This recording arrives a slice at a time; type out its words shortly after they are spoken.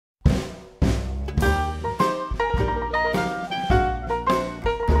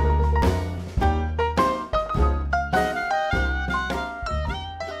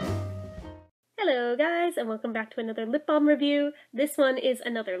and welcome back to another lip balm review. This one is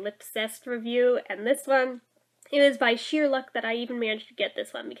another Lipsessed review, and this one, it was by sheer luck that I even managed to get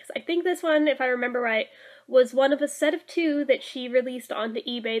this one, because I think this one, if I remember right, was one of a set of two that she released onto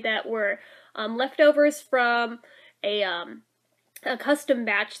eBay that were leftovers from a custom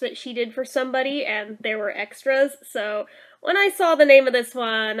batch that she did for somebody, and there were extras. So when I saw the name of this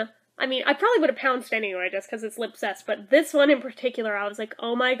one, I mean, I probably would have pounced anyway just because it's Lipsessed, but this one in particular, I was like,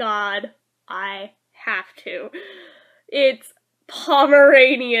 oh my god, I have to. It's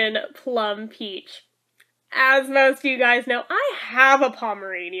Pomeranian Plum Peach. As most of you guys know, I have a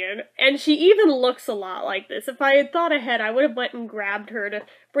Pomeranian, and she even looks a lot like this. If I had thought ahead, I would have went and grabbed her to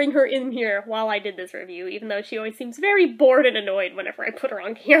bring her in here while I did this review, even though she always seems very bored and annoyed whenever I put her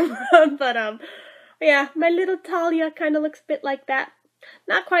on camera. But, yeah, my little Talia kind of looks a bit like that.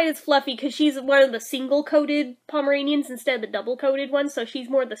 Not quite as fluffy, because she's one of the single-coated Pomeranians instead of the double-coated one, so she's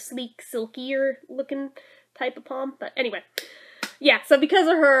more the sleek, silkier-looking type of Pom. But anyway, yeah, so because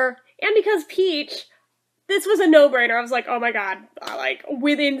of her, and because Peach, this was a no-brainer. I was like, oh my god, like,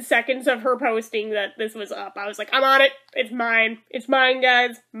 within seconds of her posting that this was up, I was like, I'm on it, it's mine,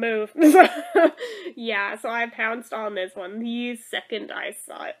 guys, move. Yeah, so I pounced on this one the second I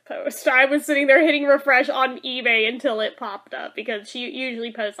saw it post. I was sitting there hitting refresh on eBay until it popped up, because she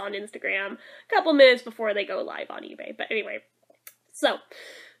usually posts on Instagram a couple minutes before they go live on eBay. But anyway, so,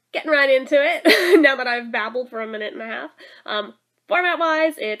 getting right into it, now that I've babbled for a minute and a half.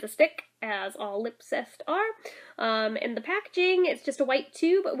 Format-wise, it's a stick, as all Lipsessed are. In the packaging, it's just a white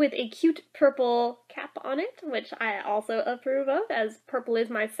tube with a cute purple cap on it, which I also approve of, as purple is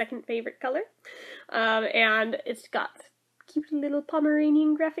my second favorite color. And it's got cute little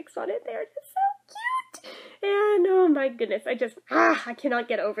Pomeranian graphics on it. They're just so cute! And oh my goodness, I cannot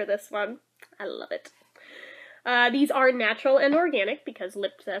get over this one. I love it. These are natural and organic, because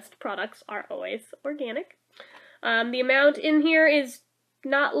Lipsessed products are always organic. The amount in here is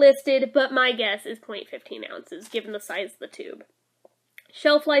not listed, but my guess is 0.15 ounces, given the size of the tube.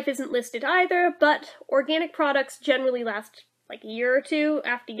 Shelf life isn't listed either, but organic products generally last like a year or two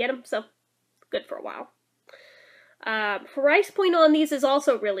after you get them, so good for a while. Price point on these is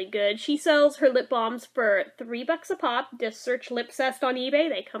also really good. She sells her lip balms for $3 a pop. Just search Lipsessed on eBay,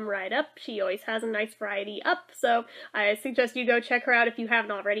 they come right up. She always has a nice variety up, so I suggest you go check her out if you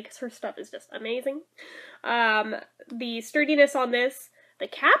haven't already, because her stuff is just amazing. The sturdiness on this, the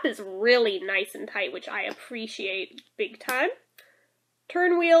cap is really nice and tight, which I appreciate big time.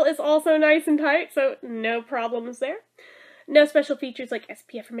 Turn wheel is also nice and tight, so no problems there. No special features like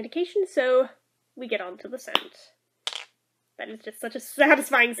SPF or medication, so we get on to the scent. That is just such a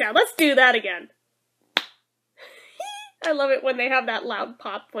satisfying sound. Let's do that again. I love it when they have that loud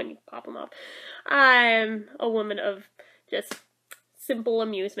pop when you pop them off. I'm a woman of just simple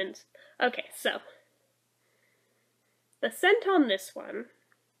amusement. Okay, so the scent on this one,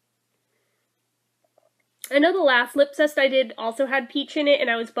 I know the last Lipsessed I did also had peach in it,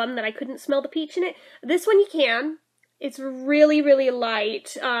 and I was bummed that I couldn't smell the peach in it. This one you can. It's really, really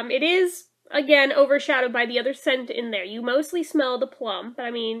light. It is, again, overshadowed by the other scent in there. You mostly smell the plum, but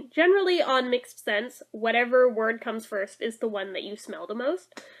I mean, generally on mixed scents, whatever word comes first is the one that you smell the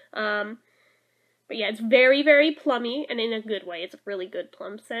most. But yeah, it's very, very plummy, and in a good way. It's a really good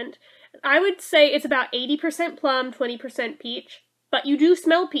plum scent. I would say it's about 80% plum, 20% peach, but you do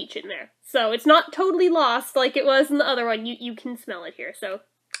smell peach in there. So it's not totally lost like it was in the other one. You can smell it here, so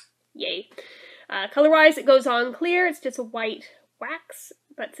yay. Color-wise, it goes on clear. It's just a white wax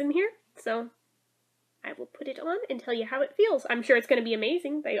that's in here. So I will put it on and tell you how it feels. I'm sure it's going to be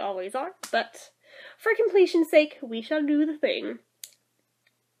amazing. They always are. But for completion's sake, we shall do the thing.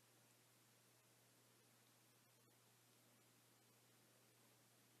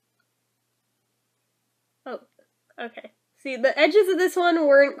 Oh, okay. See, the edges of this one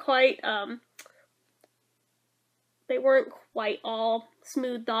weren't quite, they weren't quite all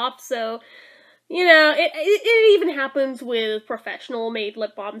smoothed off, so, you know, it even happens with professional-made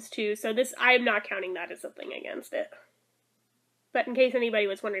lip balms, too, so this, I'm not counting that as a thing against it. But in case anybody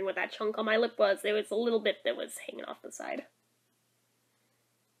was wondering what that chunk on my lip was, there was a little bit that was hanging off the side.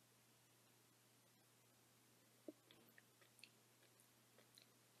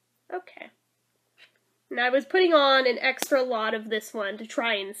 Okay. Now, I was putting on an extra lot of this one to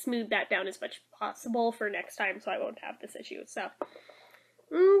try and smooth that down as much as possible for next time, so I won't have this issue, so.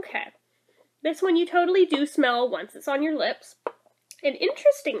 Okay. This one you totally do smell once it's on your lips. And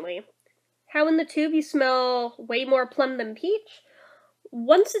interestingly, how in the tube you smell way more plum than peach,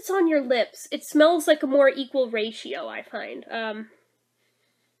 once it's on your lips, it smells like a more equal ratio, I find.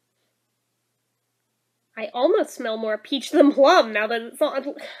 I almost smell more peach than plum now that it's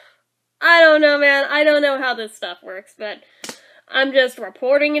on. I don't know, man. I don't know how this stuff works, but I'm just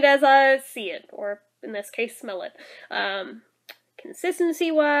reporting it as I see it, or in this case, smell it.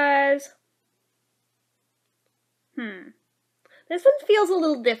 Consistency-wise, this one feels a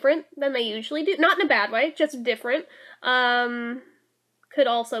little different than they usually do. Not in a bad way, just different. Could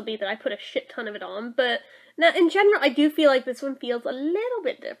also be that I put a shit ton of it on, but in general, I do feel like this one feels a little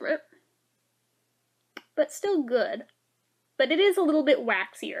bit different. But still good. But it is a little bit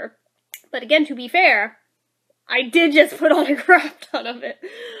waxier. But again, to be fair, I did just put on a crap ton of it.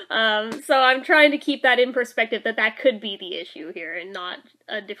 So I'm trying to keep that in perspective, that could be the issue here and not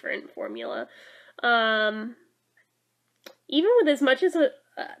a different formula. Even with as much of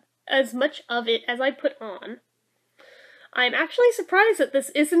it as I put on, I'm actually surprised that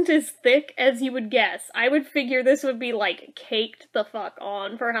this isn't as thick as you would guess. I would figure this would be, like, caked the fuck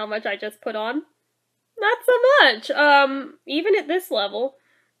on for how much I just put on. Not so much! Even at this level,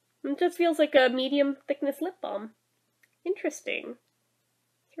 it just feels like a medium thickness lip balm. Interesting.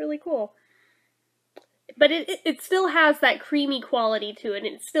 It's really cool. But it still has that creamy quality to it, and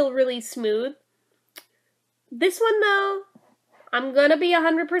it's still really smooth. This one, though, I'm gonna be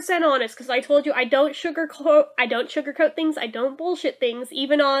 100% honest, because I told you I don't sugarcoat things, I don't bullshit things,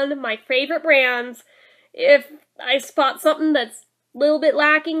 even on my favorite brands. If I spot something that's a little bit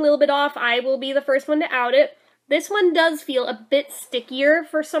lacking, a little bit off, I will be the first one to out it. This one does feel a bit stickier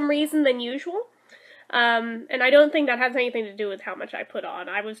for some reason than usual. And I don't think that has anything to do with how much I put on.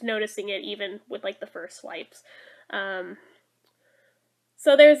 I was noticing it even with, like, the first swipes.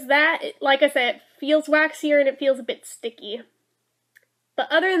 So there's that. Like I said, it feels waxier and it feels a bit sticky. But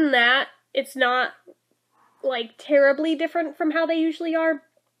other than that, it's not, like, terribly different from how they usually are.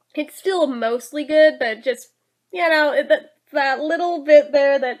 It's still mostly good, but just, you know, that little bit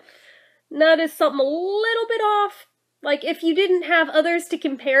there that notice something a little bit off. Like, if you didn't have others to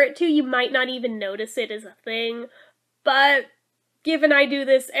compare it to, you might not even notice it as a thing. But, given I do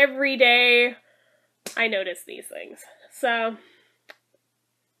this every day, I notice these things. So,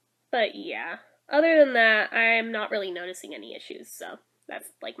 but yeah. Other than that, I'm not really noticing any issues, so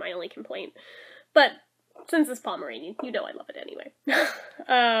that's, like, my only complaint. But, since it's Pomeranian, you know I love it anyway.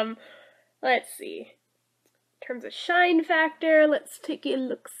 Let's see. In terms of shine factor, let's take a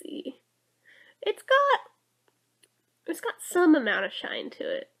look-see. It's got some amount of shine to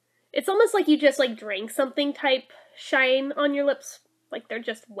it. It's almost like you just, like, drank something type shine on your lips. Like, they're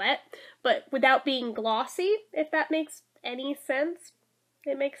just wet, but without being glossy, if that makes any sense.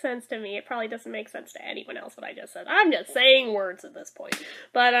 It makes sense to me. It probably doesn't make sense to anyone else what I just said. I'm just saying words at this point.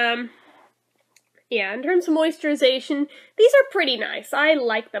 But, yeah, in terms of moisturization, these are pretty nice. I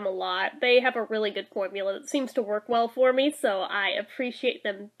like them a lot. They have a really good formula that seems to work well for me, so I appreciate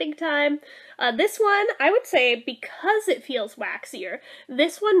them big time. This one, I would say, because it feels waxier,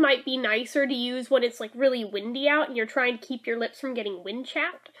 this one might be nicer to use when it's, like, really windy out and you're trying to keep your lips from getting wind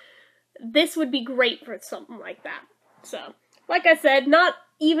chapped. This would be great for something like that. So, like I said, not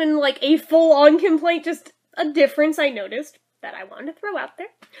even, like, a full-on complaint, just a difference I noticed that I wanted to throw out there.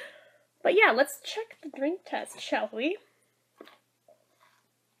 But yeah, let's check the drink test, shall we?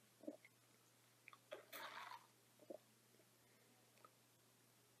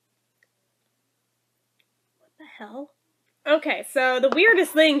 What the hell? Okay, so the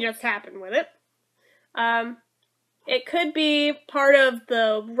weirdest thing just happened with it. It could be part of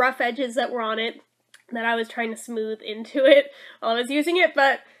the rough edges that were on it that I was trying to smooth into it while I was using it,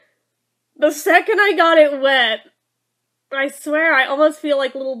 but the second I got it wet, I swear I almost feel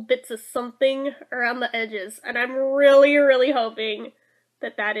like little bits of something around the edges, and I'm really, really hoping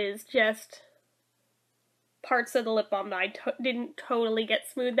that that is just parts of the lip balm that I didn't totally get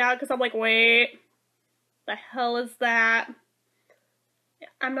smoothed out, because I'm like, wait, the hell is that?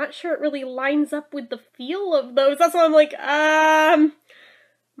 I'm not sure it really lines up with the feel of those. That's why I'm like,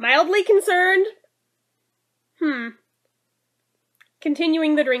 mildly concerned.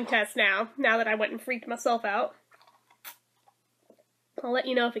 Continuing the drink test now that I went and freaked myself out. I'll let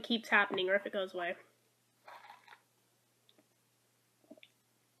you know if it keeps happening or if it goes away.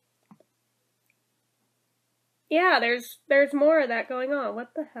 Yeah, there's more of that going on.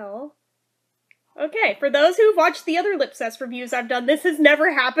 What the hell? Okay, for those who've watched the other Lipsessed reviews I've done, this has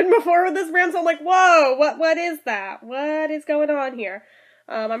never happened before with this brand, so I'm like, whoa, what is that? What is going on here?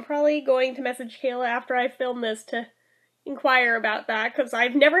 I'm probably going to message Kayla after I film this to inquire about that, because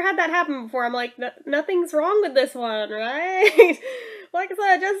I've never had that happen before. I'm like, nothing's wrong with this one, right? Like I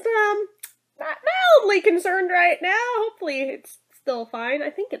said, just, not mildly concerned right now. Hopefully it's still fine. I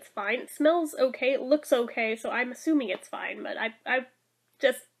think it's fine. It smells okay. It looks okay, so I'm assuming it's fine, but I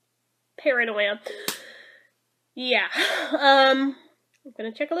just paranoia. Yeah. I'm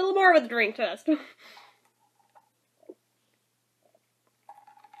gonna check a little more with the drink test.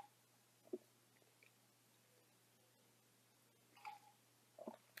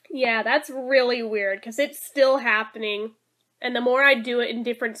 Yeah, that's really weird, because it's still happening. And the more I do it in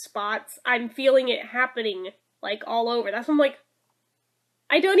different spots, I'm feeling it happening, like, all over. That's when I'm like,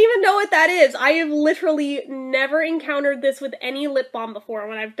 I don't even know what that is. I have literally never encountered this with any lip balm before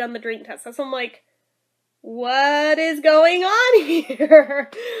when I've done the drink test. That's when I'm like, what is going on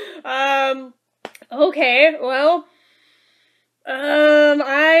here? Okay, well,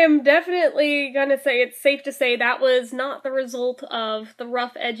 I am definitely gonna say it's safe to say that was not the result of the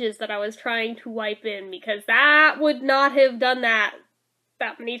rough edges that I was trying to wipe in, because that would not have done that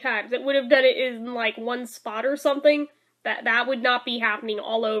many times. It would have done it in, like, one spot or something. That would not be happening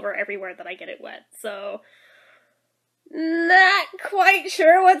all over everywhere that I get it wet. So, not quite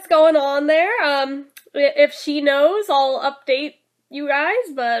sure what's going on there. If she knows, I'll update you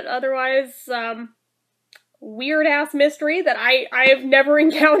guys, but otherwise, weird-ass mystery that I have never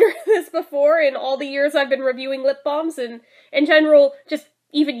encountered this before in all the years I've been reviewing lip balms, and in general, just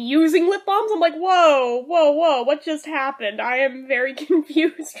even using lip balms. I'm like, whoa, whoa, whoa, what just happened? I am very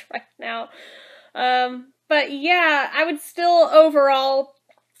confused right now. But yeah, I would still overall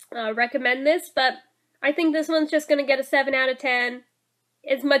recommend this, but I think this one's just gonna get a 7 out of 10.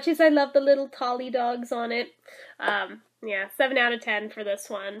 As much as I love the little Tolly dogs on it, yeah, 7 out of 10 for this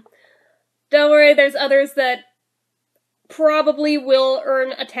one. Don't worry, there's others that probably will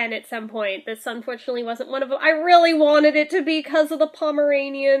earn a 10 at some point. This unfortunately wasn't one of them. I really wanted it to be because of the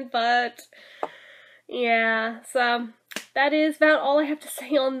Pomeranian, but yeah, so that is about all I have to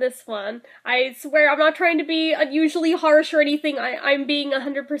say on this one. I swear I'm not trying to be unusually harsh or anything. I'm being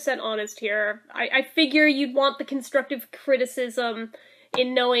 100% honest here. I figure you'd want the constructive criticism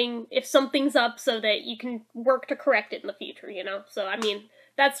in knowing if something's up so that you can work to correct it in the future, you know? So, I mean,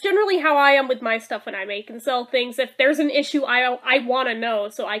 that's generally how I am with my stuff when I make and sell things. If there's an issue, I want to know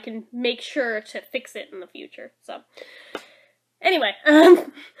so I can make sure to fix it in the future. So, anyway,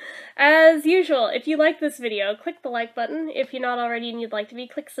 as usual, if you like this video, click the like button. If you're not already and you'd like to be,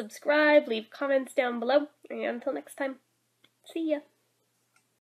 click subscribe, leave comments down below. And until next time, see ya!